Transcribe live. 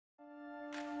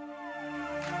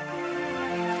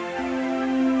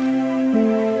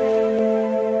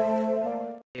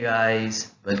Hey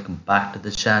guys, welcome back to the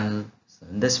channel. So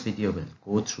in this video we'll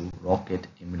go through rocket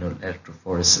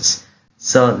immunoelectrophoresis.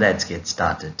 So let's get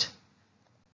started.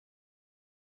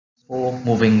 Before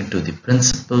moving to the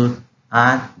principle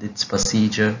and its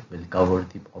procedure, we'll cover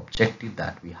the objective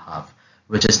that we have,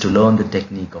 which is to learn the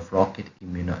technique of rocket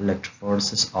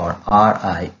immunoelectrophoresis or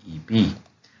RIEP.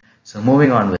 So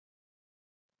moving on with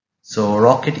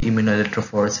rocket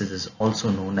immunoelectrophoresis is also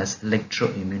known as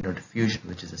electroimmunodiffusion,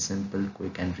 which is a simple,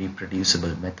 quick and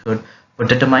reproducible method for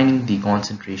determining the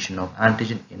concentration of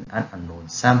antigen in an unknown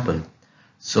sample.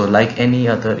 So like any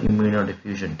other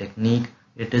immunodiffusion technique,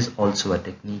 it is also a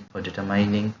technique for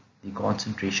determining the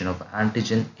concentration of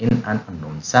antigen in an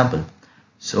unknown sample.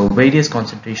 So various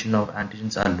concentration of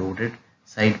antigens are loaded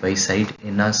side by side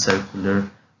in a circular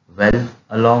well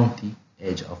along the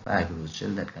edge of agarose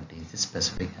gel that contains a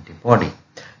specific antibody.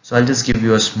 So I'll just give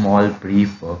you a small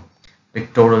brief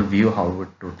pictorial view how it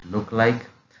would look like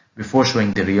before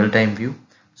showing the real-time view.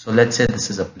 So let's say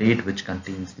this is a plate which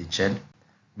contains the gel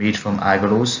made from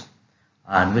agarose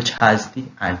and which has the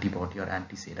antibody or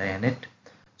anti-sera in it.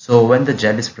 So when the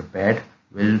gel is prepared,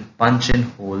 we'll punch in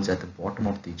holes at the bottom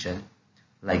of the gel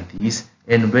like these,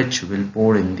 in which we'll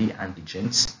pour in the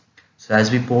antigens. So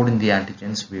as we pour in the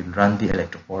antigens, we'll run the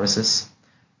electrophoresis,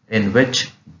 in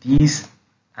which these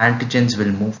antigens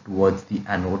will move towards the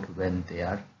anode when they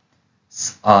are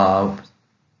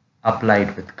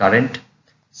applied with current.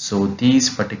 So these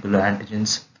particular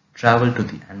antigens travel to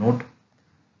the anode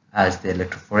as they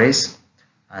electrophorese,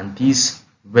 and these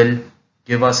will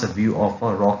give us a view of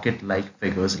a rocket-like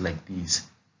figures like these.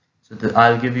 So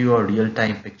I'll give you a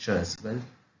real-time picture as well,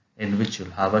 in which you'll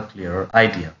have a clearer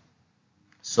idea.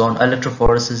 So on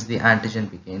electrophoresis, the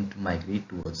antigen begins to migrate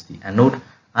towards the anode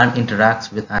and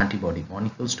interacts with antibody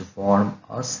molecules to form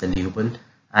a soluble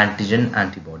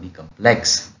antigen-antibody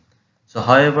complex. So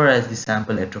however, as the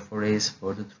sample electrophoreses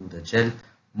further through the gel,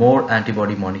 more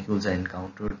antibody molecules are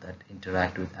encountered that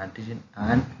interact with antigen,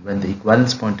 and when the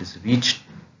equivalence point is reached,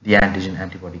 the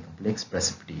antigen-antibody complex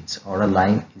precipitates, or a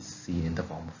line is seen in the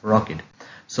form of a rocket.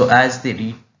 So as they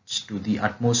reach to the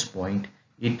utmost point,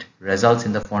 it results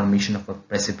in the formation of a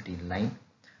precipitating line.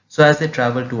 So as they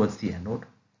travel towards the anode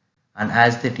and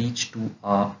as they reach to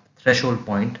a threshold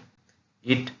point,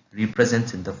 it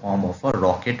represents in the form of a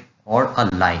rocket or a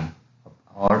line,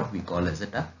 or we call as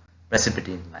it a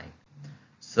precipitating line.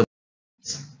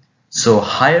 So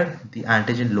higher the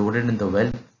antigen loaded in the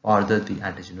well, farther the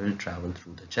antigen will travel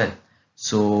through the gel.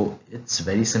 So it's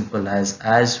very simple,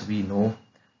 as we know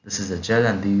this is a gel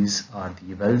and these are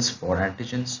the wells for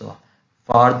antigens. So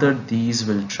farther these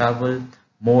will travel,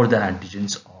 more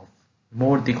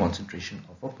the concentration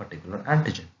of a particular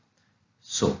antigen.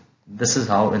 So this is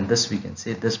how in this we can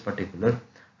say this particular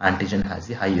antigen has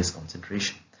the highest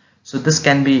concentration. So this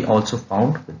can be also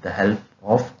found with the help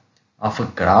of a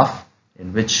graph,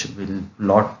 in which we'll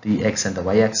plot the x and the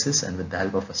y axis, and with the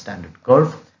help of a standard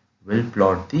curve we'll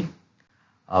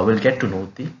get to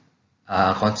know the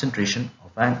concentration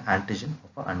of an antigen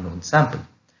of an unknown sample.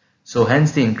 So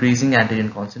hence the increasing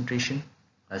antigen concentration,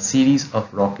 a series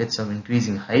of rockets of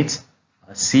increasing heights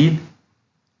are seen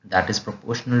that is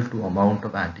proportional to amount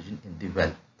of antigen in the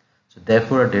well. So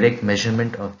therefore a direct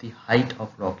measurement of the height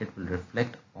of rocket will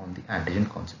reflect on the antigen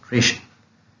concentration.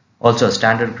 Also a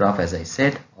standard graph, as I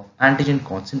said, of antigen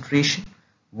concentration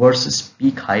versus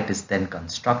peak height is then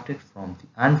constructed from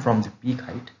the peak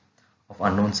height of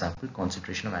unknown sample,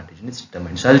 concentration of antigen is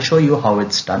determined. So I'll show you how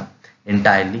it's done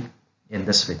entirely in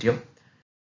this video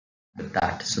with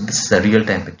that. So this is a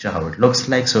real-time picture how it looks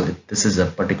like. So this is a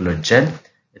particular gel.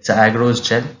 It's an agarose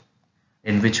gel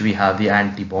in which we have the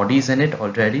antibodies in it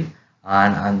already,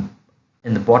 and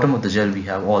in the bottom of the gel we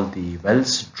have all the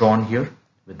wells drawn here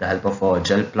with the help of a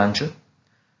gel plunger,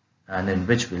 and in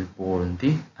which we'll pour in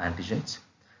the antigens.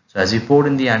 So as we pour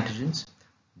in the antigens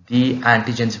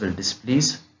will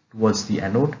displace towards the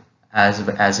anode as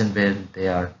and when they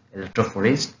are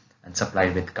electrophoresed and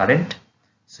supplied with current.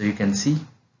 So you can see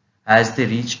as they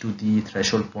reach to the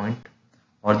threshold point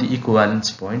or the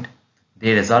equivalence point,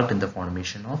 they result in the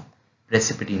formation of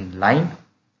precipitating line,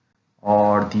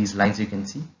 or these lines you can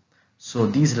see. So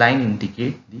these lines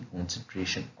indicate the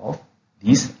concentration of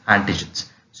these antigens.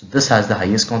 So this has the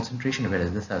highest concentration,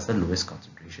 whereas this has the lowest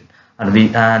concentration,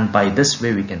 and by this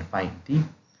way we can find the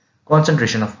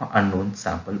concentration of an unknown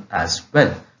sample as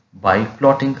well by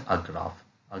plotting a graph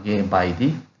again by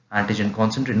the antigen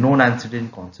concentration, known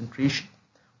antigen concentration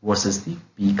versus the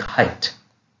peak height.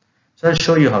 So I'll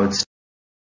show you how it's.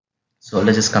 So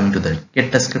let's just come into the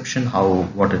kit description,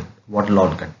 what it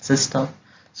all consists of.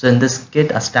 So in this kit,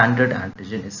 a standard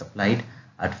antigen is supplied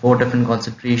at 4 different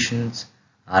concentrations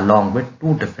along with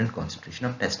two different concentration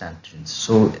of test antigens.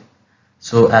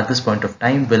 So at this point of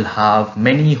time, we'll have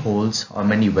many holes or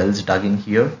many wells dug in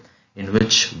here, in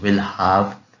which we'll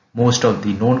have most of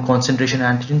the known concentration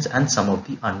antigens and some of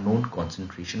the unknown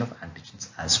concentration of antigens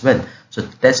as well. So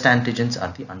the test antigens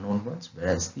are the unknown ones,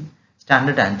 whereas the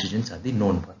standard antigens are the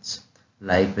known ones,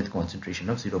 like with concentration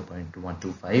of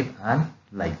 0.2125 and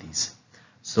like these.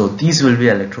 So these will be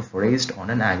electrophoresed on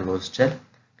an agarose gel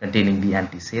containing the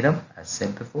antiserum as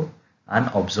said before, and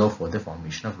observe for the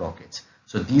formation of rockets.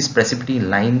 So these precipitating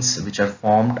lines which are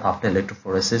formed after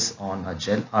electrophoresis on a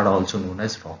gel are also known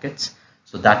as rockets.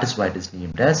 So that is why it is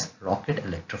named as rocket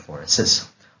electrophoresis.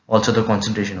 Also, the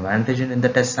concentration of antigen in the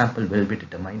test sample will be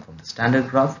determined from the standard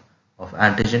graph of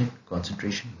antigen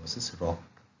concentration versus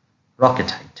rocket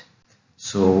height.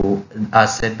 So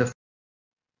as said before,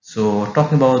 so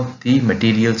talking about the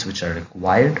materials which are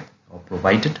required or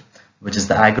provided, which is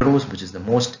the agarose, which is the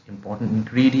most important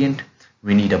ingredient.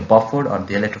 We need a buffer or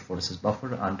the electrophoresis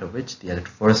buffer under which the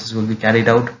electrophoresis will be carried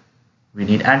out. We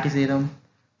need antiserum,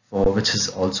 for which is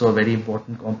also a very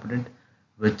important component,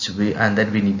 and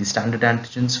then we need the standard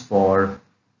antigens for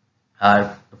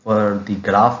the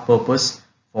graph purpose,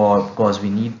 because we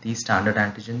need the standard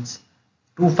antigens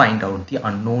to find out the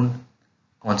unknown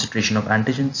concentration of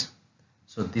antigens.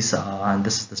 So this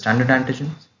is the standard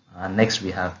antigens. Next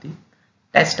we have the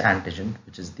test antigen,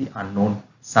 which is the unknown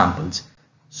samples.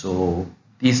 So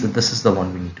this is the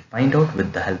one we need to find out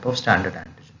with the help of standard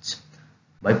antigens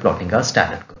by plotting our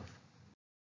standard curve.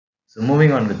 So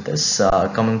moving on with this,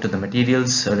 coming to the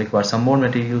materials, require some more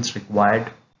materials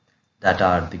required, that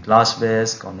are the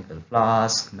glasswares, conical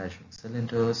flask, measuring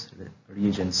cylinders,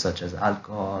 reagents such as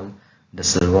alcohol,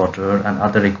 distilled water, and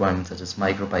other requirements such as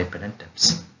micropipette and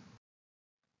tips.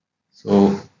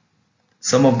 So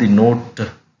some of the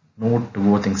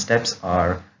noteworthy steps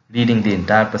are reading the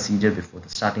entire procedure before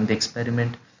starting the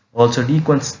experiment, also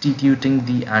reconstituting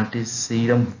the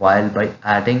antiserum vial by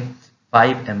adding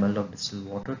 5 ml of distilled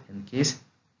water in case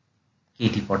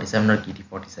KT47 or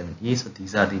KT47A. So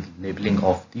these are the labeling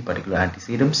of the particular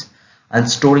antiserums, and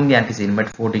storing the antiserum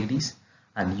at 4 degrees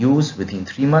and use within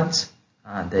 3 months,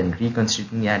 and then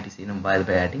reconstituting the antiserum vial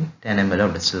by adding 10 ml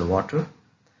of distilled water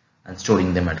and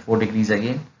storing them at 4 degrees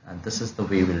again, and this is the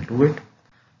way we'll do it.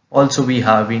 Also, we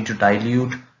need to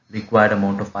dilute required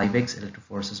amount of 5x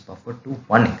electrophoresis buffer to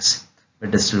 1x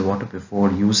with distilled water before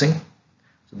using.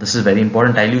 So this is very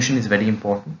important. Dilution is very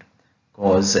important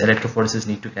because electrophoresis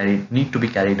need to be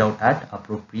carried out at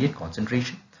appropriate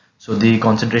concentration. So the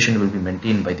concentration will be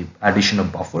maintained by the addition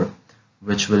of buffer,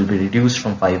 which will be reduced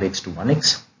from 5x to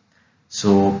 1x.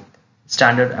 So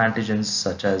standard antigens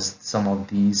such as some of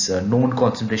these known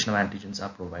concentration of antigens are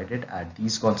provided at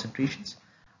these concentrations,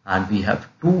 and we have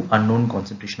 2 unknown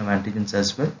concentration of antigens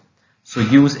as well. So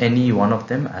use any one of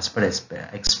them as per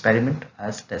experiment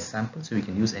as test sample. So we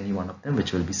can use any one of them,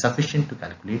 which will be sufficient to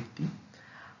calculate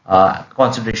the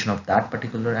concentration of that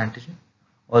particular antigen.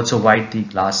 Also white the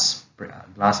glass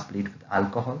plate with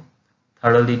alcohol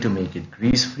thoroughly to make it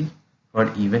grease free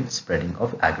for even spreading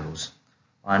of agarose,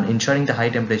 and ensuring the high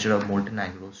temperature of molten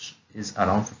agarose is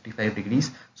around 55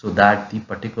 degrees so that the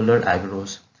particular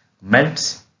agarose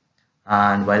melts,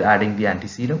 and while adding the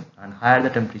antiserum, and higher the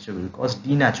temperature will cause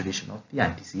denaturation of the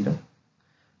antiserum.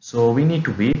 So we need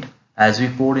to wait as we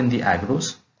pour in the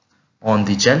agarose on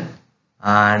the gel,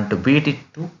 and wait it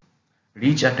to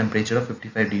reach a temperature of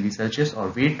 55 degrees Celsius, or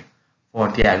wait for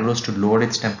the agarose to lower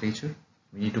its temperature.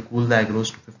 We need to cool the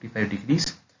agarose to 55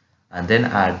 degrees and then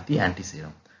add the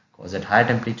antiserum, because at higher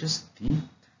temperatures the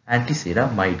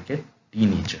antiserum might get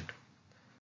denatured.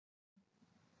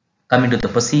 Coming to the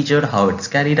procedure, how it's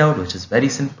carried out, which is very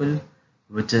simple,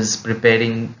 which is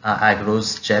preparing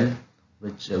agarose gel,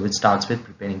 which starts with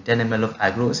preparing 10 ml of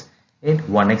agarose in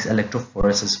 1x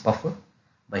electrophoresis buffer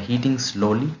by heating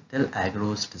slowly till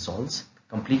agarose dissolves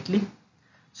completely.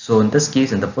 So in this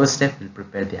case, in the first step, we'll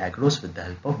prepare the agarose with the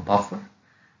help of buffer.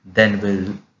 Then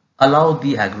we'll allow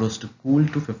the agarose to cool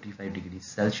to 55 degrees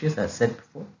Celsius as said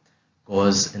before,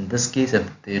 because in this case,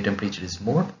 if the temperature is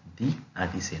more, the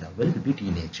antiserum will be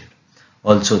denatured.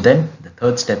 Also then, the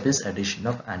third step is addition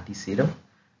of antiserum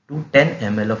to 10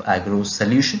 ml of agarose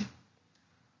solution,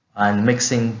 and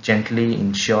mixing gently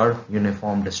ensure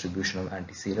uniform distribution of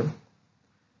antiserum,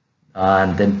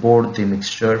 and then pour the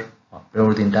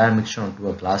entire mixture onto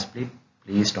a glass plate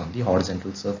placed on the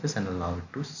horizontal surface and allow it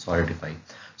to solidify.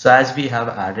 So as we have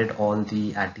added all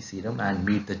the antiserum and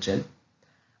made the gel,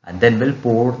 and then we'll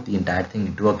pour the entire thing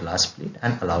into a glass plate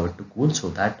and allow it to cool so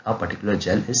that a particular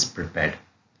gel is prepared.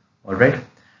 Alright,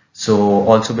 so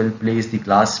also we'll place the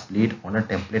glass plate on a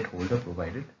template holder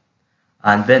provided,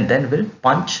 and then we'll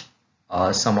punch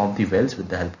some of the wells with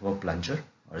the help of a plunger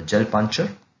or a gel puncher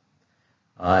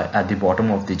at the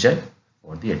bottom of the gel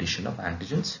for the addition of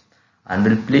antigens, and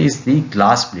will place the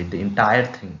glass plate, the entire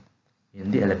thing,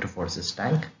 in the electrophoresis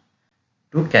tank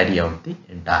to carry out the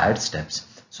entire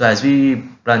steps. So as we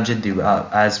plunge in the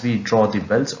as we draw the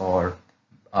wells or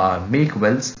make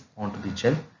wells onto the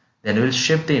gel, then we'll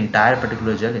shift the entire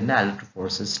particular gel in the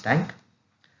electrophoresis tank,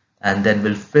 and then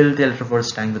we'll fill the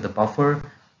electrophoresis tank with a buffer,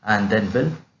 and then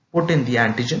we'll put in the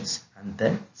antigens and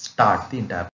then start the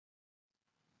entire.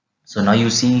 So now you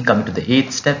see, coming to the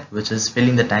 8th step, which is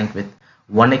filling the tank with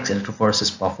 1x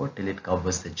electrophoresis buffer till it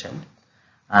covers the gel,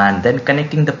 and then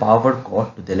connecting the power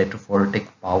cord to the electrophoretic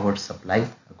power supply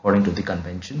according to the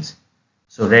conventions.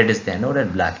 So red is the anode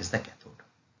and black is the cathode.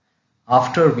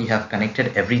 After we have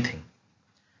connected everything,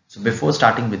 so before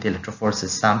starting with the electrophoresis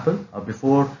sample, or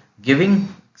before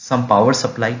giving some power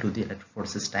supply to the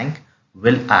electrophoresis tank,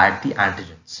 we'll add the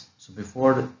antigens. So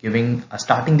before giving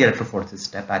starting the electrophoresis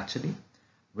step, actually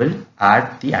we'll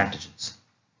add the antigens.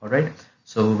 Alright,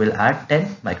 so we'll add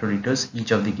 10 microliters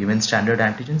each of the given standard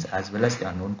antigens as well as the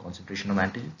unknown concentration of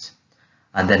antigens,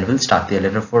 and then we'll start the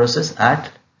electrophoresis at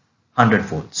 100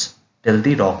 volts till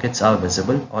the rockets are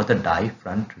visible or the die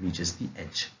front reaches the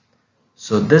edge.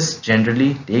 So this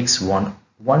generally takes 1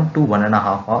 to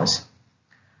 1.5 hours.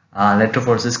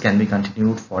 Electrophoresis can be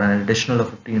continued for an additional of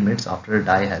 15 minutes after a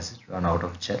die has run out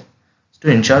of gel to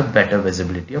ensure better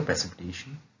visibility of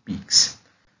precipitation peaks.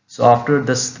 So after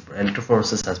this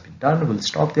electrophoresis has been done, we'll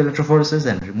stop the electrophoresis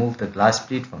and remove the glass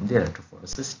plate from the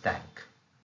electrophoresis tank.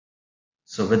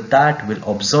 So with that, we'll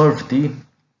observe the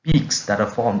peaks that are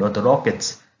formed, or the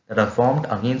rockets that are formed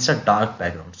against a dark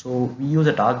background. So we use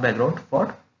a dark background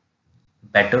for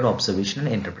better observation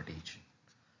and interpretation.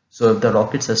 So if the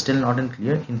rockets are still not in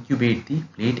clear, incubate the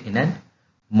plate in a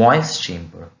moist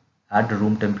chamber at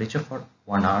room temperature for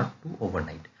 1 hour to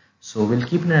overnight. So we'll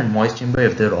keep it in a moist chamber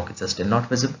if the rockets are still not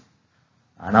visible,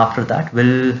 and after that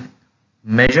we'll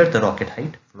measure the rocket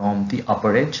height from the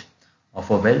upper edge of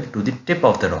a well to the tip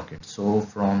of the rocket. So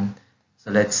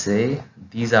let's say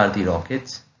these are the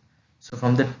rockets. So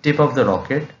from the tip of the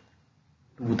rocket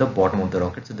to the bottom of the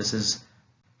rocket. So this is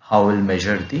how we'll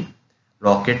measure the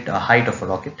rocket height of a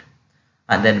rocket,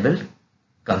 and then we'll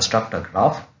construct a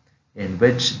graph in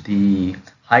which the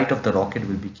height of the rocket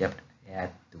will be kept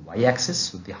at the y-axis.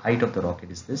 So the height of the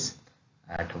rocket is this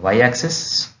at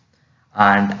y-axis,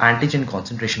 and antigen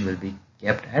concentration will be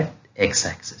kept at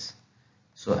x-axis.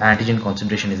 So antigen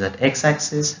concentration is at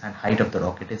x-axis and height of the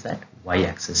rocket is at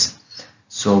y-axis.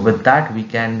 So with that we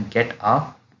can get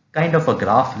a kind of a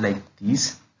graph like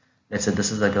these. Let's say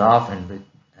this is a graph,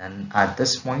 and at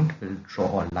this point we'll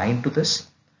draw a line to this.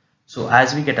 So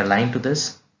as we get a line to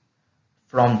this,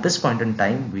 from this point in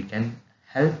time we can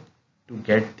help to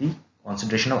get the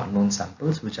concentration of unknown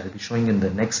samples, which I'll be showing in the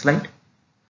next slide.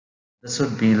 This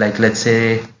would be like, let's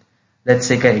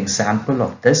take an example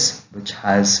of this, which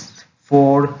has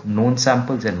 4 known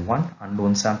samples and 1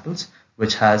 unknown samples,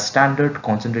 which has standard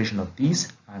concentration of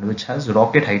these and which has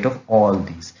rocket height of all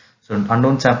these. So an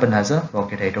unknown sample has a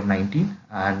rocket height of 19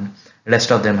 and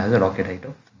rest of them has a rocket height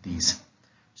of these.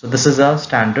 So this is a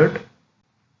standard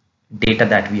data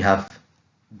that we have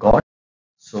got.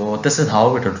 So this is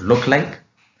how it would look like.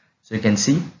 So you can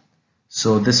see,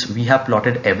 so this we have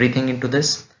plotted everything into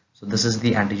this. So this is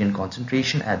the antigen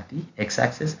concentration at the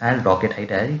x-axis and rocket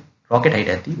height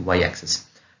at the y-axis.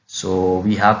 So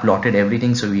we have plotted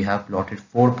everything. So we have plotted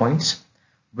 4 points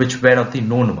which were of the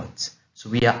known ones. So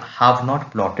we have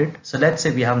not plotted. So let's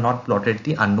say we have not plotted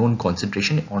the unknown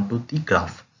concentration onto the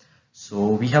graph. So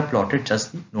we have plotted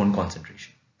just the known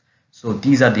concentration. So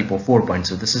these are the 4 points.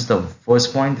 So this is the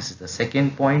first point, this is the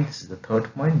second point, this is the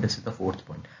third point, this is the fourth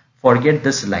point. Forget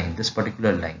this line, this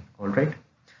particular line. All right.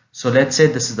 So let's say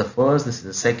this is the first, this is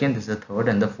the second, this is the third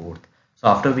and the fourth. So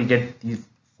after we get these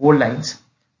 4 lines,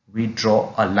 we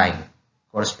draw a line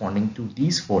corresponding to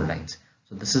these 4 lines.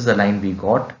 So this is the line we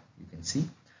got, you can see.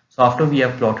 So after we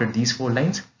have plotted these 4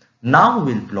 lines, now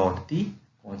we'll plot the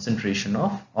concentration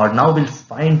of, or now we'll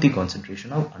find the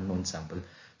concentration of unknown sample.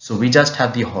 So we just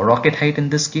have the rocket height in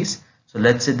this case. So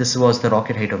let's say this was the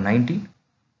rocket height of 19.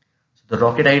 So the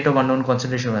rocket height of unknown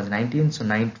concentration was 19. So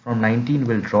from 19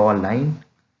 we'll draw a line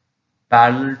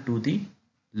parallel to the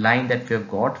line that we have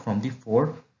got from the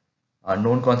 4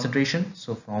 known concentration.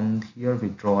 So from here we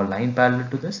draw a line parallel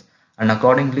to this, and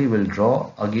accordingly we'll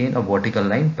draw again a vertical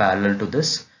line parallel to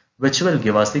this, which will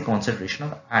give us the concentration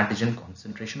of antigen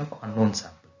concentration of unknown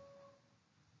sample.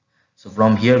 So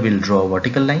from here we'll draw a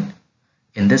vertical line.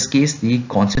 In this case the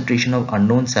concentration of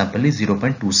unknown sample is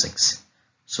 0.26,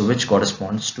 so which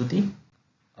corresponds to the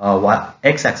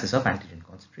x-axis of antigen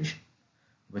concentration.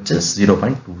 which is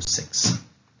 0.26.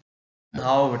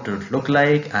 How it would look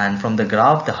like, and from the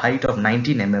graph the height of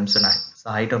 19 mm, so the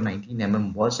height of 19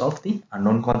 mm was of the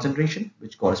unknown concentration,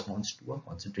 which corresponds to a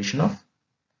concentration of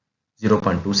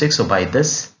 0.26. so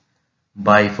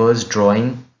by first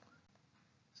drawing,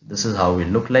 so this is how we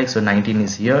look like. So 19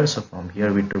 is here, so from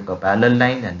here we took a parallel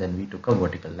line and then we took a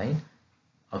vertical line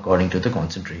according to the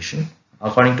concentration,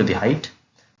 according to the height.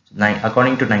 So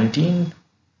according to 19,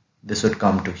 this would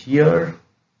come to here.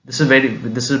 This will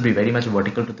be very much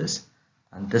vertical to this,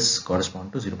 and this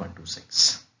corresponds to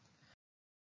 0.26.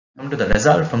 Come to the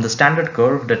result. From the standard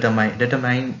curve,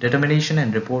 determination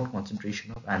and report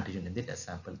concentration of antigen in the test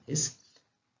sample is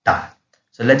done.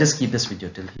 So let's just keep this video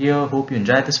till here. Hope you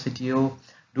enjoyed this video.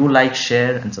 Do like,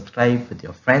 share and subscribe with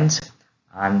your friends,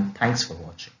 and thanks for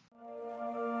watching.